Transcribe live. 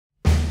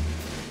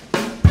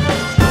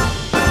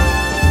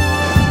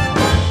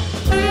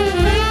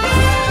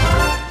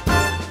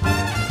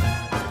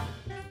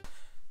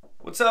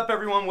What's up,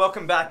 everyone?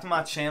 Welcome back to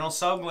my channel.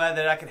 So glad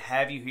that I could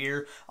have you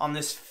here on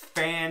this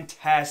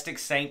fantastic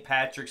St.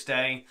 Patrick's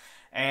Day.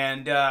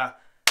 And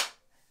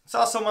it's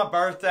also my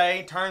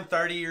birthday, turned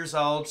 30 years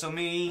old. So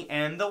me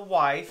and the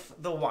wife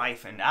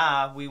and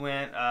I, we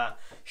went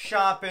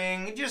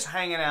shopping, just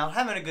hanging out,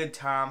 having a good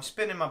time,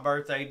 spending my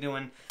birthday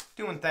doing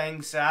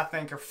things that I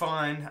think are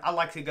fun. I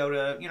like to go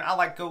to, I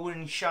like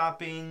going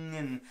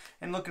shopping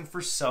and looking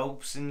for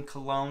soaps and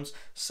colognes,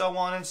 so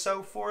on and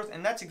so forth.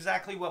 And that's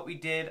exactly what we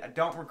did. I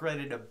don't regret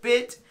it a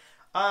bit.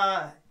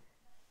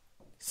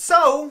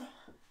 So,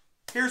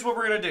 here's what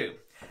we're going to do.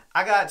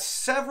 I got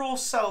several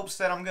soaps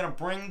that I'm going to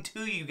bring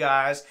to you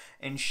guys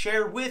and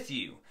share with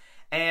you.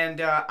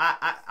 And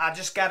I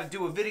just got to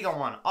do a video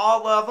on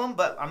all of them,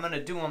 but I'm going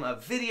to do them a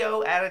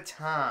video at a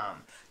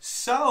time.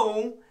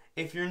 So,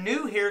 if you're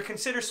new here,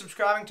 consider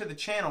subscribing to the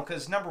channel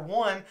because, number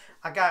one,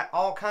 I got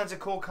all kinds of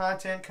cool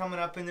content coming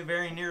up in the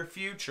very near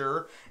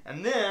future.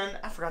 And then,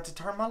 I forgot to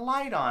turn my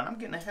light on. I'm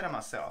getting ahead of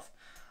myself.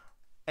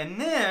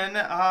 And then,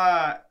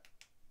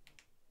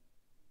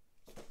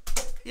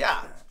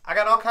 yeah, I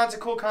got all kinds of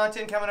cool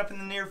content coming up in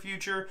the near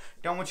future.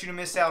 Don't want you to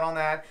miss out on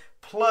that.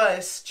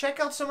 Plus,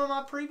 check out some of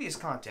my previous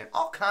content.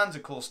 All kinds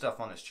of cool stuff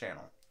on this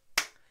channel.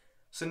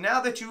 So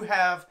now that you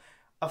have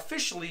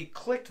officially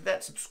clicked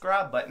that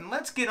subscribe button,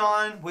 let's get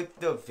on with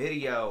the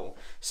video.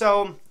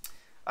 So,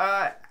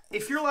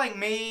 if you're like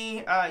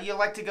me, you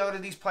like to go to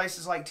these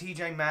places like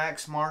TJ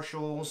Maxx,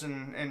 Marshalls,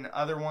 and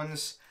other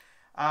ones.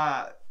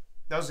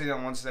 Those are the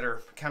ones that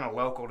are kind of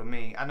local to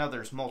me. I know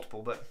there's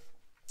multiple, but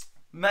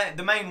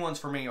the main ones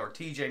for me are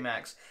TJ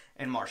Maxx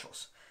and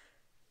Marshalls.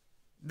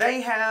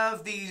 They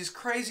have these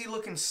crazy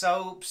looking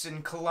soaps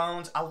and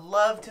colognes. I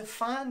love to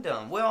find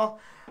them. Well,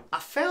 I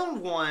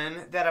found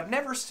one that I've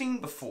never seen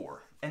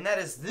before, and that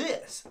is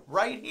this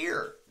right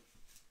here.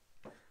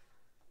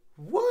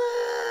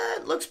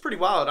 What? Looks pretty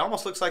wild. It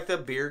almost looks like the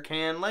beer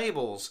can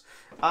labels.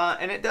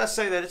 And it does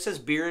say that it says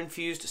beer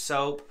infused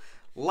soap,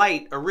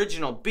 light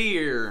original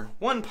beer,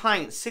 1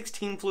 pint,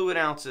 16 fluid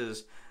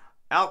ounces,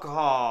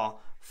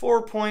 alcohol,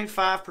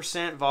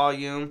 4.5%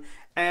 volume.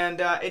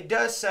 And it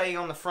does say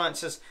on the front, it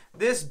says,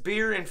 this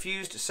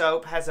beer-infused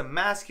soap has a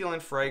masculine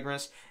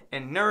fragrance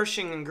and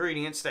nourishing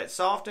ingredients that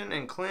soften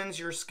and cleanse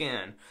your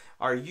skin.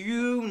 Our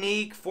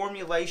unique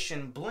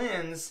formulation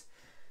blends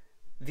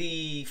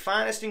the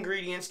finest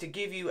ingredients to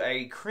give you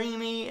a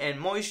creamy and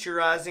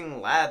moisturizing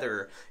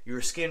lather.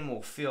 Your skin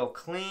will feel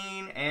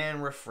clean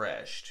and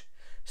refreshed.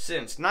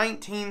 Since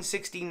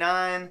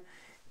 1969,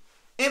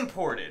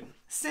 imported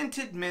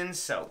scented men's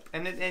soap.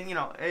 And you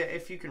know,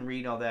 if you can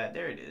read all that,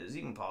 there it is.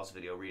 You can pause the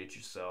video, read it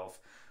yourself.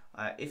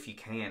 If you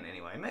can,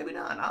 anyway. Maybe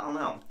not. I don't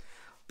know.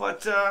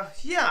 But,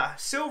 yeah.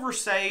 Silver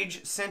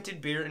Sage Scented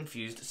Beer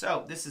Infused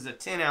Soap. This is a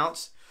 10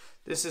 ounce.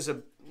 This is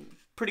a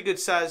pretty good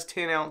sized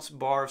 10 ounce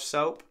bar of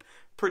soap.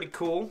 Pretty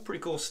cool.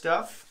 Pretty cool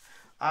stuff.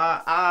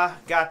 I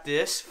got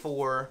this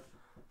for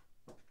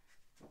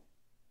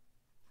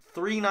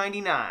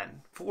 $3.99.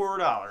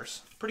 $4.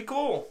 Pretty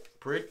cool.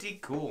 Pretty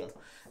cool.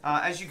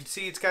 As you can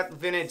see, it's got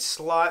vented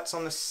slots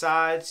on the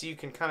side so you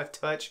can kind of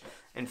touch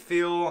and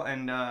feel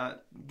and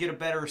get a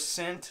better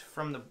scent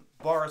from the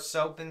bar of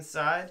soap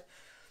inside.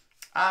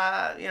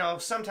 You know,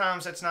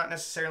 sometimes that's not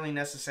necessarily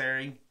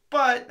necessary,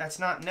 but that's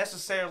not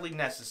necessarily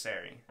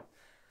necessary.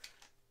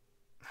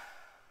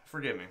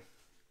 Forgive me.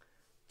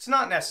 It's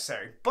not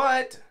necessary,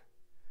 but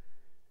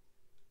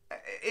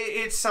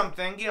it's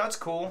something. You know, it's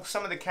cool.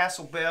 Some of the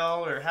Castle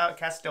Bell,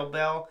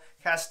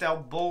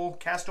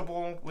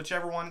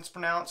 whichever one it's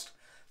pronounced.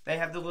 They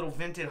have the little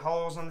vented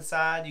holes on the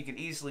side. You can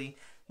easily,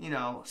 you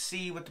know,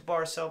 see what the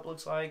bar soap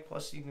looks like.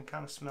 Plus, you can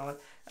kind of smell it.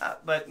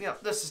 But, you know,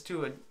 this is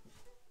to a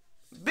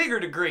bigger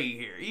degree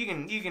here. You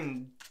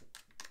can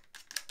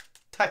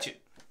touch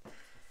it.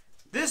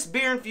 This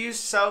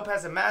beer-infused soap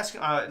has a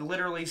masculine... it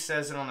literally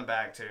says it on the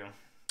back, too.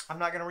 I'm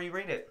not going to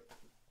reread it.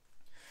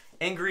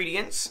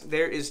 Ingredients.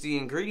 There is the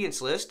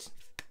ingredients list.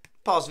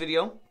 Pause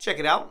video. Check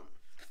it out.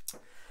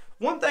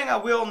 One thing I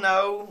will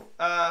note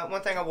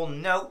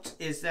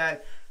is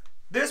that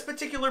this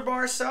particular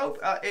bar soap,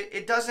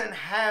 it doesn't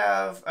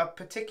have a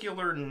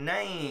particular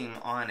name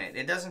on it.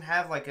 It doesn't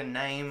have like a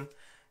name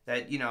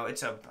that, you know,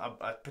 it's a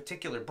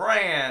particular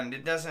brand.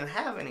 It doesn't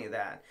have any of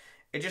that.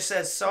 It just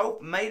says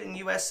soap made in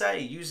USA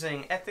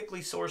using ethically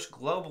sourced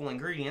global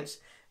ingredients,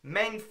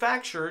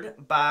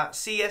 manufactured by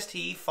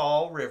CST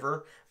Fall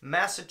River,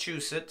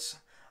 Massachusetts,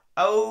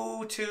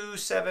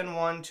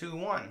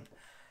 027121.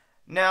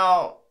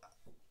 Now,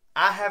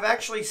 I have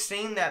actually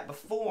seen that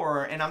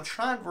before, and I'm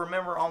trying to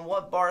remember on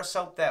what bar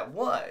soap that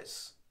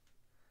was.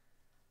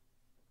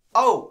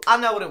 Oh, I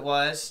know what it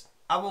was.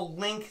 I will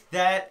link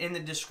that in the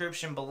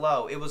description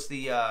below. It was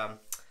the,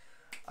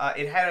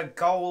 it had a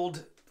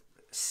gold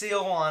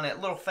seal on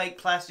it, little fake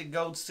plastic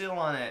gold seal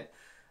on it.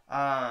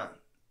 Damn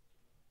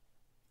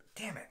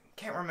it,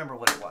 can't remember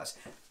what it was.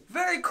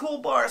 Very cool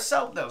bar of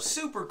soap, though.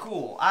 Super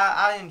cool.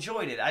 I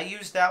enjoyed it. I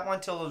used that one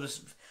till it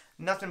was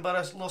nothing but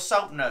a little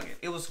soap nugget.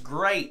 It was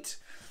great.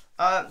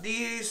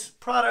 These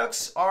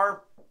products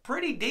are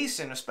pretty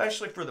decent,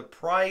 especially for the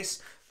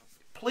price.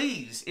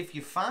 please, if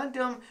you find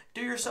them,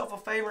 do yourself a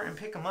favor and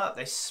pick them up.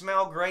 They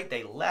smell great,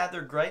 they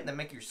lather great, they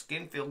make your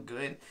skin feel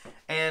good.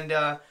 And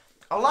a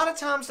lot of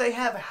times they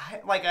have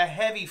like a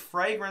heavy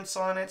fragrance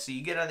on it, so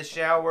you get out of the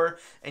shower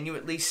and you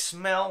at least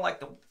smell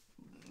like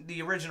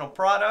the original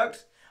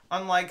product.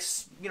 Unlike,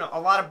 you know, a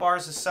lot of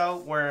bars of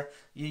soap where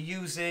you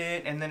use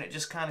it and then it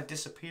just kind of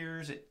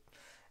disappears.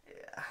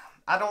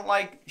 I don't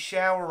like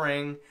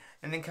showering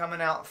and then coming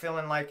out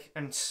feeling like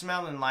and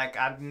smelling like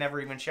I've never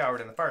even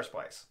showered in the first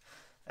place.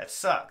 That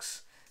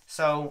sucks.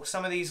 So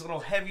some of these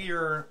little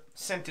heavier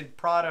scented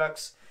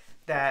products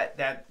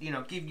that you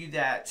know, give you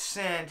that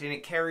scent and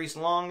it carries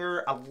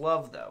longer, I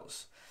love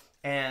those.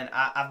 And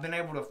I've been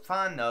able to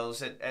find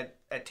those at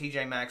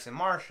TJ Maxx and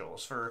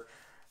Marshalls for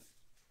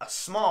a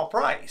small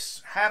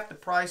price. Half the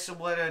price of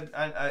what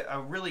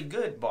a really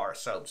good bar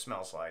soap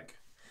smells like.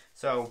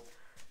 So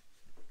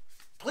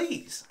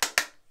please,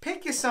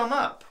 pick you some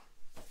up.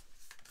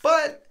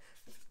 But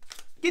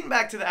getting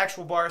back to the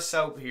actual bar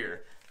soap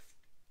here.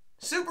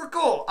 Super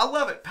cool. I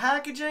love it.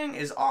 Packaging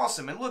is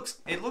awesome. It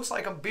looks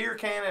like a beer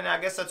can, and I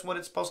guess that's what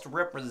it's supposed to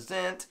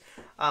represent,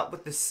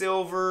 with the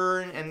silver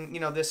and, you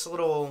know, this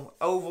little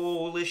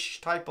oval-ish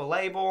type of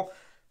label.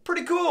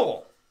 Pretty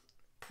cool.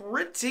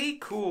 Pretty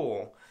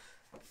cool.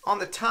 On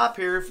the top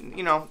here,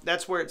 you know,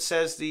 that's where it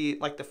says the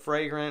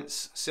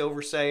fragrance,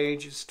 silver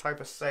sage, this type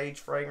of sage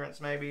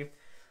fragrance maybe.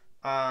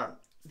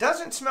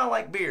 Doesn't smell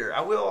like beer. I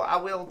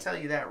will tell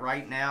you that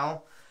right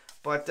now.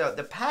 But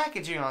the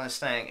packaging on this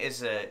thing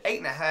is a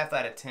 8.5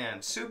 out of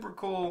 10. Super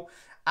cool,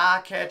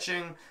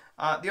 eye-catching.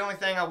 The only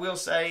thing I will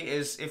say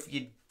is if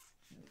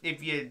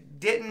you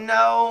didn't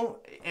know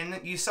and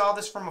you saw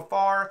this from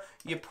afar,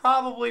 you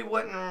probably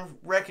wouldn't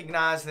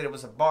recognize that it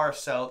was a bar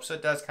soap. So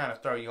it does kind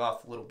of throw you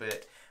off a little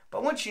bit.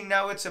 But once you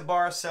know it's a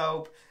bar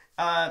soap,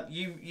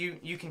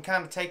 you can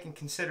kind of take in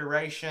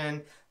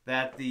consideration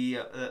that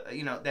you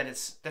know,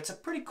 that's a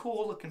pretty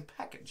cool looking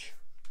package.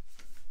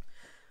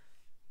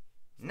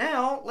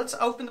 Now let's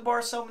open the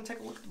bar soap and take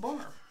a look at the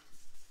bar.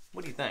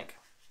 What do you think?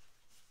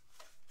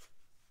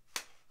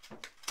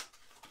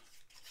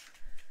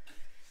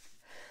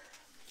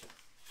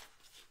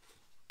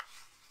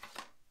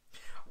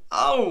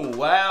 Oh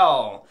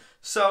wow!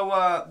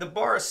 So the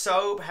bar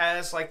soap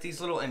has like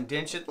these little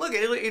indentions. Look,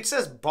 it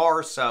says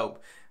bar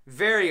soap.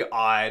 Very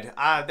odd.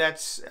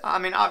 I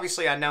mean,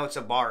 obviously I know it's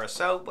a bar of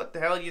soap. What the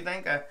hell do you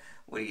think?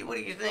 What do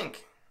you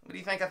think? What do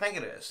you think I think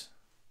it is?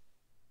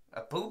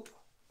 A poop?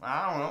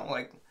 I don't know,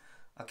 like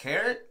a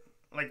carrot?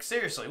 Like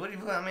seriously, what do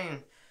you? I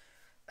mean,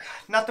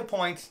 not the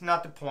point.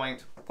 Not the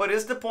point. What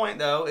is the point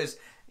though is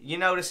you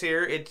notice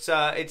here it's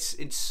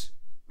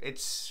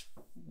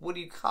what do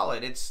you call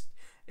it?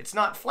 It's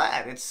not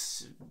flat.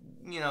 It's,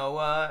 you know,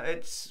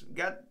 it's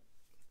got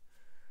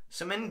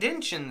some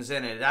indentions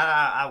in it.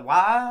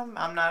 Why?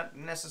 I'm not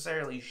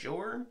necessarily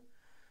sure.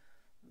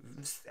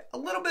 It's a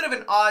little bit of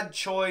an odd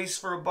choice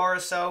for a bar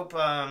soap.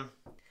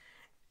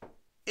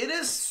 It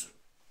is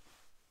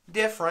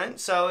different,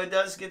 so it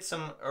does get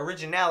some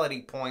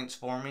originality points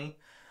for me.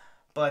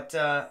 But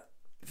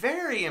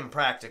very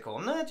impractical.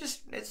 No,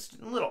 it's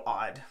a little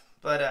odd.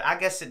 But I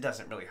guess it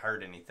doesn't really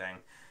hurt anything.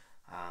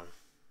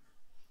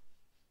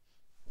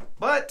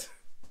 But,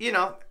 you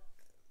know,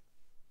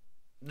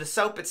 the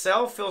soap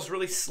itself feels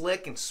really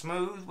slick and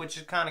smooth, which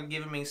is kind of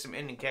giving me some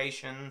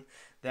indication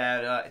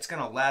that it's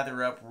going to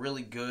lather up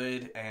really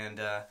good.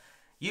 And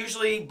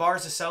usually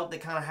bars of soap, they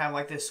kind of have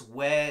like this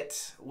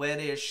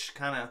wettish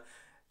kind of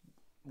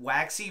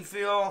waxy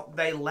feel.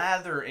 They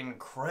lather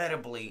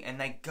incredibly and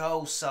they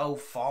go so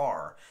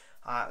far.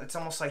 It's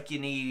almost like you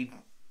need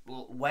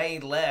way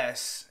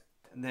less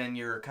than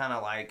your kind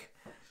of like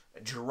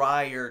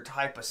drier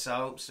type of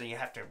soap, so you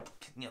have to,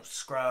 you know,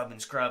 scrub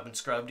and scrub and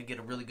scrub to get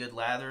a really good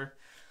lather.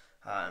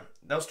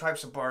 Those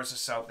types of bars of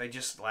soap, they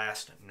just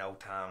last no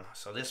time.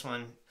 So this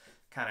one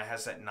kind of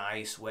has that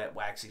nice wet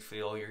waxy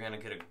feel. You're gonna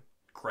get a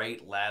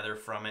great lather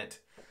from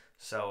it.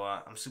 So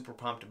I'm super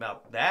pumped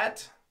about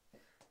that.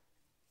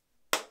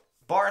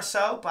 Bar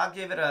soap, I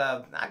give it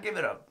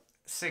a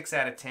 6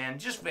 out of 10.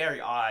 Just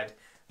very odd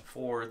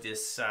for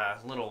this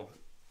little,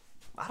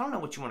 I don't know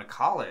what you want to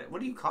call it. What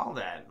do you call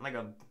that? Like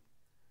a,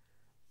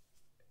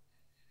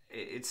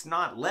 it's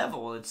not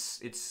level.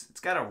 It's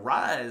got a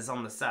rise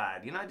on the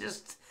side. You know,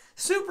 just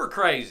super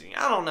crazy.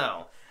 I don't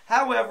know.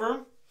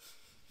 However,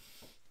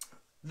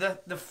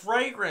 the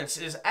fragrance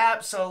is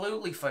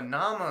absolutely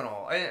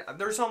phenomenal.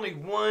 There's only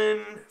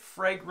one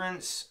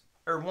fragrance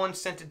or one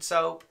scented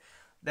soap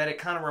that it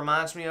kind of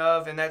reminds me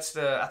of, and that's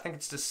I think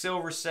it's the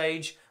Silver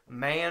Sage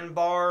Man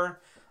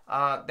Bar.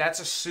 That's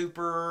a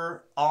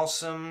super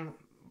awesome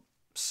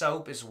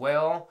soap as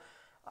well.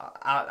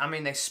 I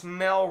mean, they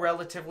smell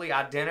relatively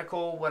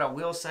identical. What I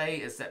will say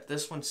is that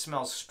this one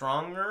smells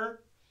stronger.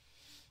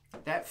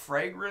 That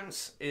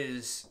fragrance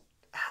is,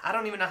 I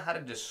don't even know how to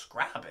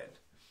describe it.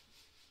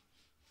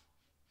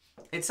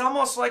 It's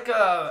almost like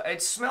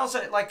it smells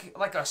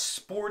like a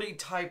sporty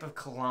type of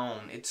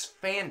cologne. It's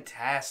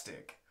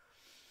fantastic.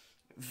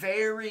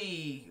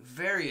 Very,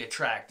 very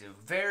attractive.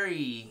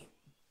 Very,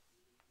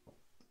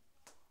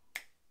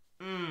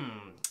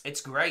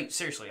 It's great.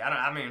 Seriously,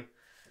 I mean,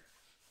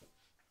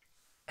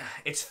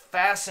 it's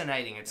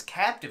fascinating. It's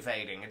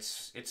captivating.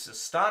 It's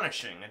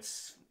astonishing.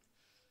 It's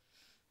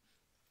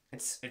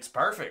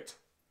perfect.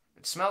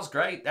 It smells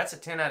great. That's a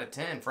 10 out of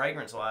 10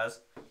 fragrance wise.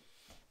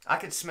 I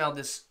could smell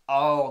this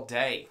all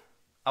day.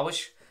 I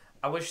wish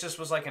this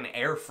was like an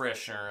air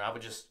freshener. I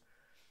would just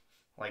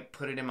like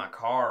put it in my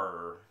car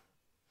or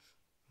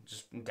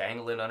just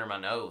dangle it under my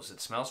nose.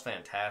 It smells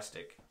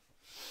fantastic.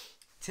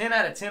 10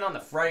 out of 10 on the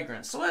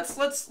fragrance. So let's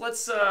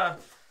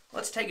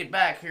take it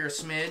back here a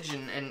smidge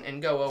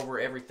and go over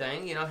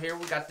everything. You know, here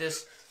we got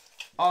this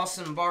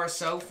awesome bar of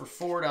soap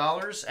for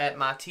 $4 at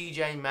my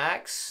TJ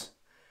Maxx.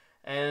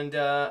 And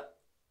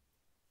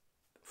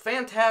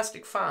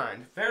fantastic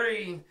find.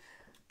 Very,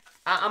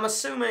 I'm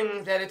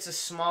assuming that it's a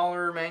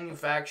smaller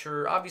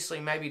manufacturer. Obviously,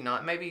 maybe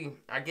not. Maybe,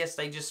 I guess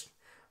they just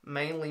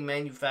mainly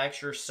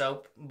manufacture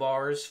soap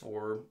bars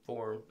for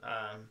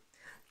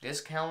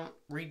discount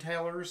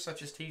retailers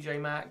such as TJ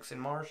Maxx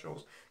and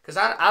Marshalls. Because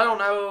I don't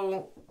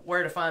know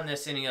where to find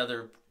this any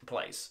other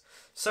place.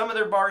 Some of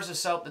their bars of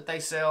soap that they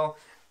sell,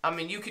 I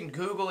mean, you can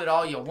Google it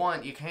all you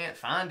want. You can't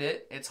find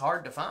it. It's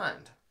hard to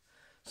find.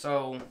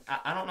 So,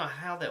 I don't know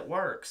how that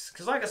works.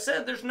 Because like I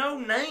said, there's no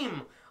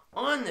name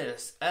on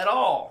this at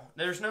all.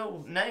 There's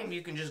no name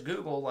you can just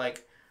Google,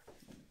 like,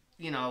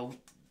 you know,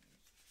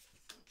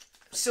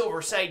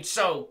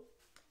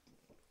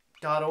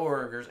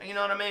 silversagesoap.org or, you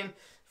know what I mean?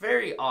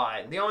 Very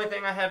odd. The only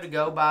thing I have to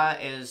go by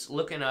is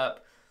looking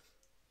up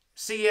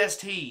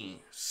CST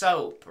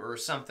soap or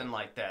something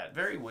like that.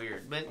 Very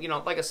weird. But, you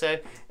know, like I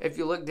said, if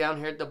you look down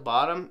here at the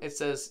bottom, it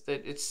says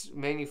that it's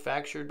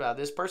manufactured by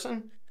this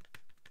person.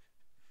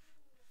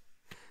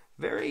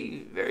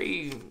 Very,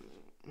 very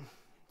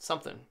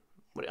something.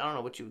 I don't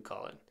know what you would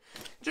call it.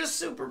 Just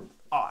super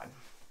odd.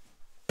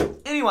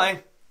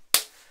 Anyway,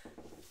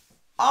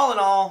 all in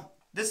all,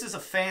 this is a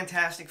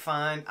fantastic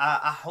find.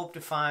 I hope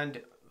to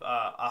find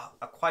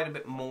quite a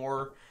bit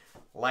more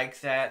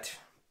like that.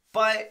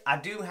 But I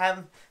do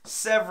have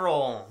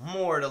several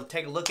more to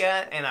take a look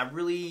at, and I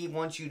really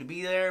want you to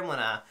be there when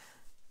I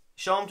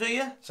show them to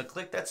you. So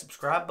click that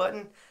subscribe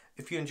button.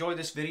 If you enjoyed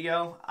this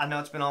video, I know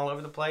it's been all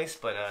over the place,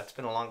 but it's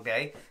been a long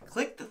day.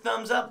 Click the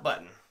thumbs up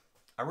button.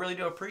 I really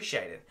do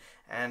appreciate it.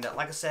 And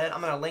like I said,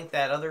 I'm going to link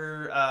that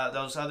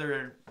those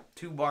other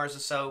 2 bars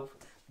of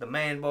soap, the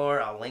man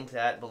bar. I'll link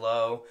that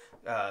below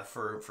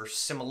for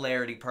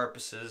similarity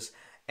purposes.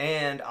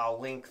 And I'll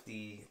link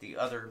the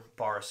other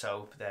bar of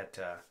soap that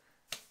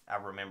I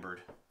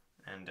remembered.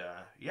 And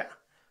yeah,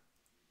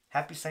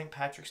 happy St.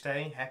 Patrick's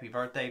Day. Happy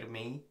birthday to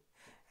me.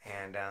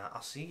 And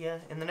I'll see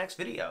you in the next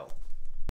video.